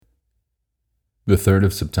The 3rd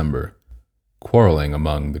of September. Quarreling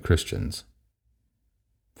among the Christians.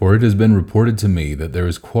 For it has been reported to me that there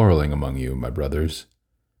is quarreling among you, my brothers.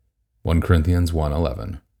 1 Corinthians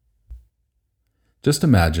 1:11. Just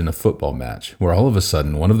imagine a football match where all of a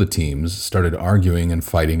sudden one of the teams started arguing and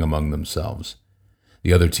fighting among themselves.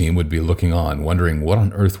 The other team would be looking on, wondering what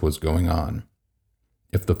on earth was going on.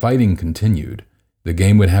 If the fighting continued, the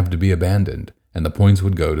game would have to be abandoned, and the points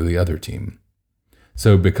would go to the other team.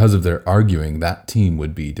 So because of their arguing, that team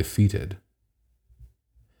would be defeated.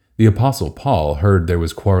 The Apostle Paul heard there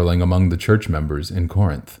was quarreling among the church members in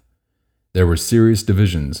Corinth. There were serious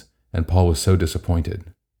divisions, and Paul was so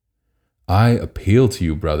disappointed. I appeal to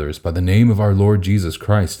you, brothers, by the name of our Lord Jesus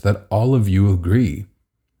Christ, that all of you agree,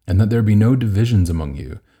 and that there be no divisions among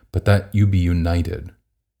you, but that you be united.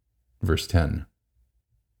 Verse 10.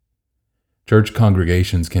 Church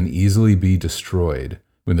congregations can easily be destroyed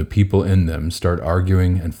when the people in them start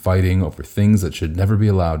arguing and fighting over things that should never be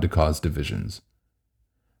allowed to cause divisions.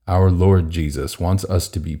 Our Lord Jesus wants us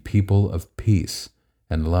to be people of peace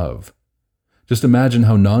and love. Just imagine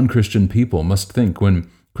how non-Christian people must think when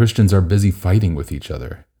Christians are busy fighting with each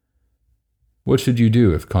other. What should you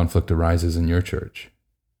do if conflict arises in your church?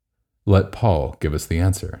 Let Paul give us the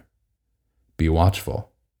answer. Be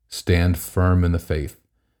watchful, stand firm in the faith,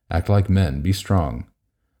 act like men, be strong.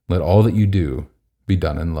 Let all that you do be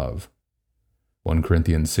done in love. 1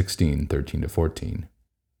 Corinthians 16:13-14.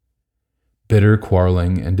 Bitter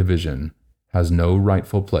quarreling and division has no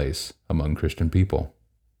rightful place among Christian people.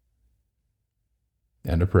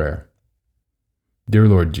 And a prayer. Dear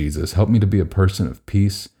Lord Jesus, help me to be a person of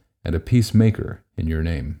peace and a peacemaker in your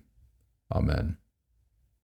name. Amen.